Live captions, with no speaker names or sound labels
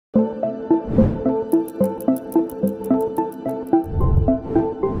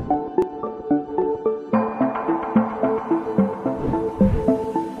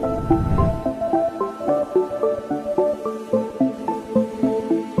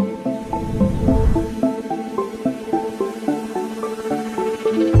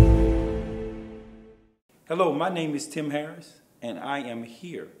Hello, my name is Tim Harris, and I am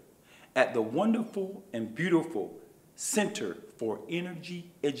here at the wonderful and beautiful Center for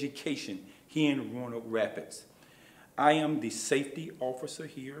Energy Education here in Roanoke Rapids. I am the safety officer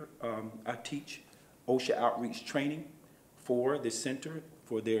here. I teach OSHA outreach training for the center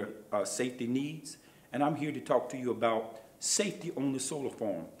for their safety needs, and I'm here to talk to you about safety on the solar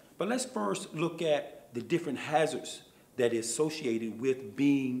farm. But let's first look at the different hazards that is associated with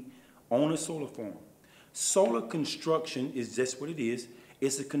being on a solar farm. Solar construction is just what it is.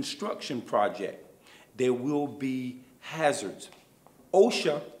 It's a construction project. There will be hazards.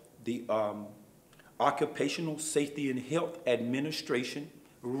 OSHA, the Occupational Safety and Health Administration,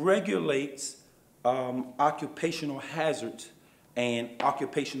 regulates occupational hazards and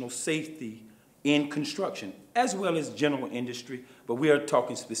occupational safety in construction, as well as general industry, but we are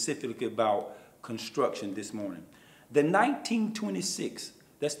talking specifically about construction this morning. The 1926,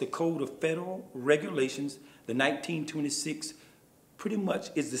 that's the Code of Federal Regulations. The 1926 pretty much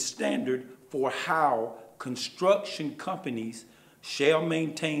is the standard for how construction companies shall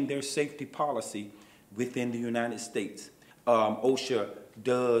maintain their safety policy within the United States. OSHA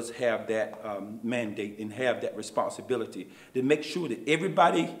does have that mandate and have that responsibility to make sure that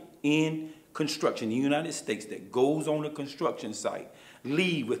everybody in construction in the United States that goes on a construction site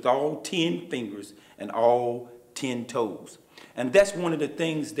leave with all 10 fingers and all 10 toes. And that's one of the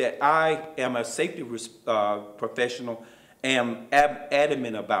things that I am a safety professional am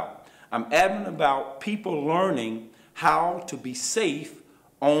adamant about. I'm adamant about people learning how to be safe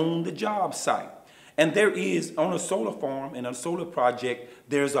on the job site. And there is, on a solar farm and a solar project,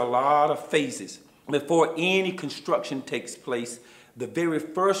 there's a lot of phases. Before any construction takes place, the very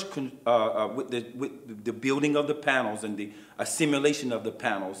first, with the building of the panels and the assimilation of the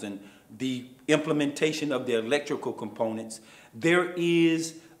panels and the implementation of the electrical components, there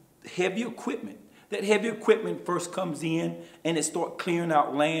is heavy equipment. That heavy equipment first comes in and it starts clearing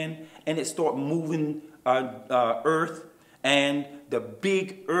out land and it starts moving earth, and the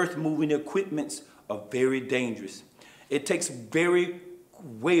big earth moving equipments are very dangerous. It takes very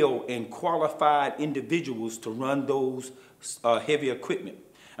well and qualified individuals to run those heavy equipment.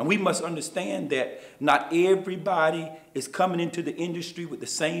 And we must understand that not everybody is coming into the industry with the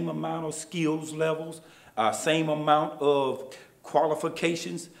same amount of skills levels, same amount of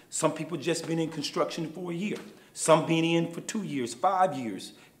qualifications. Some people just been in construction for a year. Some been in for 2 years, 5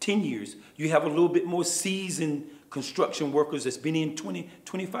 years, 10 years. You have a little bit more seasoned construction workers that's been in 20,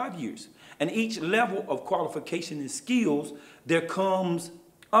 25 years. And each level of qualification and skills, there comes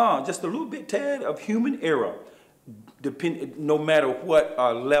just a little bit tad of human error, no matter what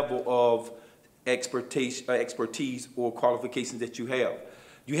level of expertise or qualifications that you have.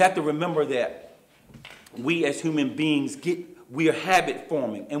 You have to remember that we as human beings we are habit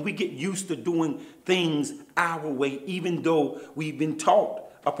forming, and we get used to doing things our way, even though we've been taught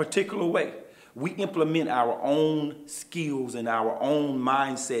a particular way. We implement our own skills and our own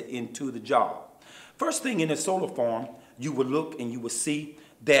mindset into the job. First thing in a solar farm, you will look and you will see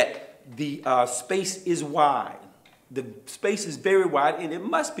that the space is wide. The space is very wide, and it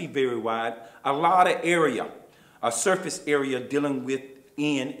must be very wide. A lot of area, a surface area dealing with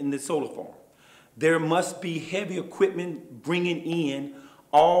in the solar farm. There must be heavy equipment bringing in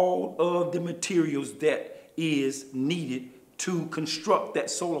all of the materials that is needed to construct that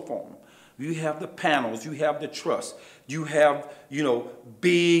solar farm. You have the panels, you have the truss, you have,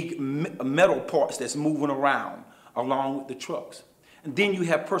 big metal parts that's moving around along with the trucks. And then you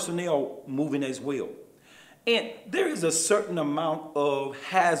have personnel moving as well. And there is a certain amount of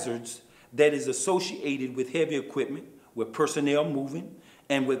hazards that is associated with heavy equipment, with personnel moving,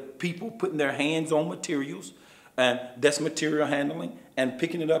 and with people putting their hands on materials, and that's material handling, and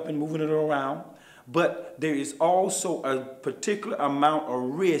picking it up and moving it around. But there is also a particular amount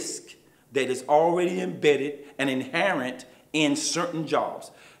of risk that is already embedded and inherent in certain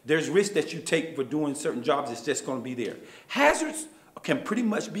jobs. There's risk that you take for doing certain jobs that's just going to be there. Hazards can pretty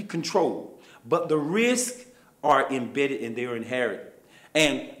much be controlled, but the risks are embedded and they're inherent,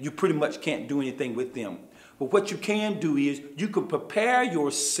 and you pretty much can't do anything with them. But what you can do is you can prepare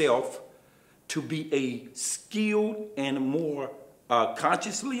yourself to be a skilled and more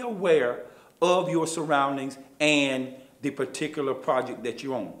consciously aware of your surroundings and the particular project that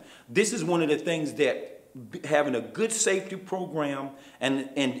you're on. This is one of the things that having a good safety program and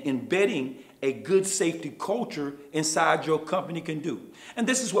embedding a good safety culture inside your company can do. And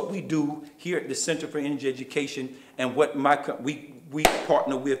this is what we do here at the Center for Energy Education, and what we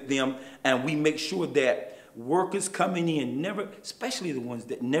partner with them, and we make sure that workers coming in, especially the ones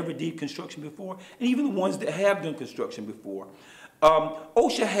that never did construction before, and even the ones that have done construction before.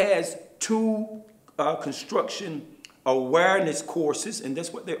 OSHA has two construction awareness courses, and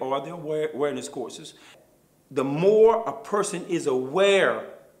that's what they are, they're awareness courses. The more a person is aware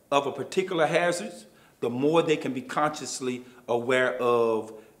of a particular hazard, the more they can be consciously aware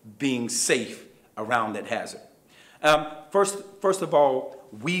of being safe around that hazard. First of all,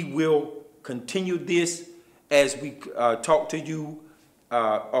 we will continue this as we talk to you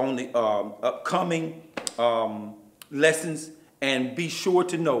on the upcoming lessons, and be sure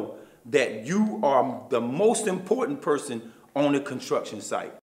to know that you are the most important person on the construction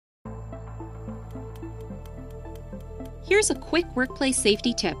site. Here's a quick workplace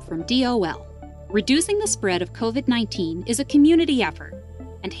safety tip from DOL. Reducing the spread of COVID-19 is a community effort,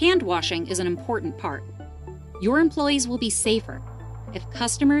 and hand washing is an important part. Your employees will be safer if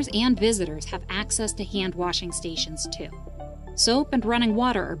customers and visitors have access to hand washing stations too. Soap and running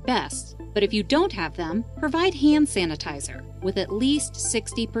water are best, but if you don't have them, provide hand sanitizer with at least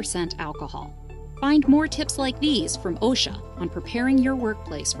 60% alcohol. Find more tips like these from OSHA on preparing your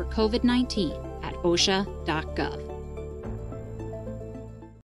workplace for COVID-19 at osha.gov.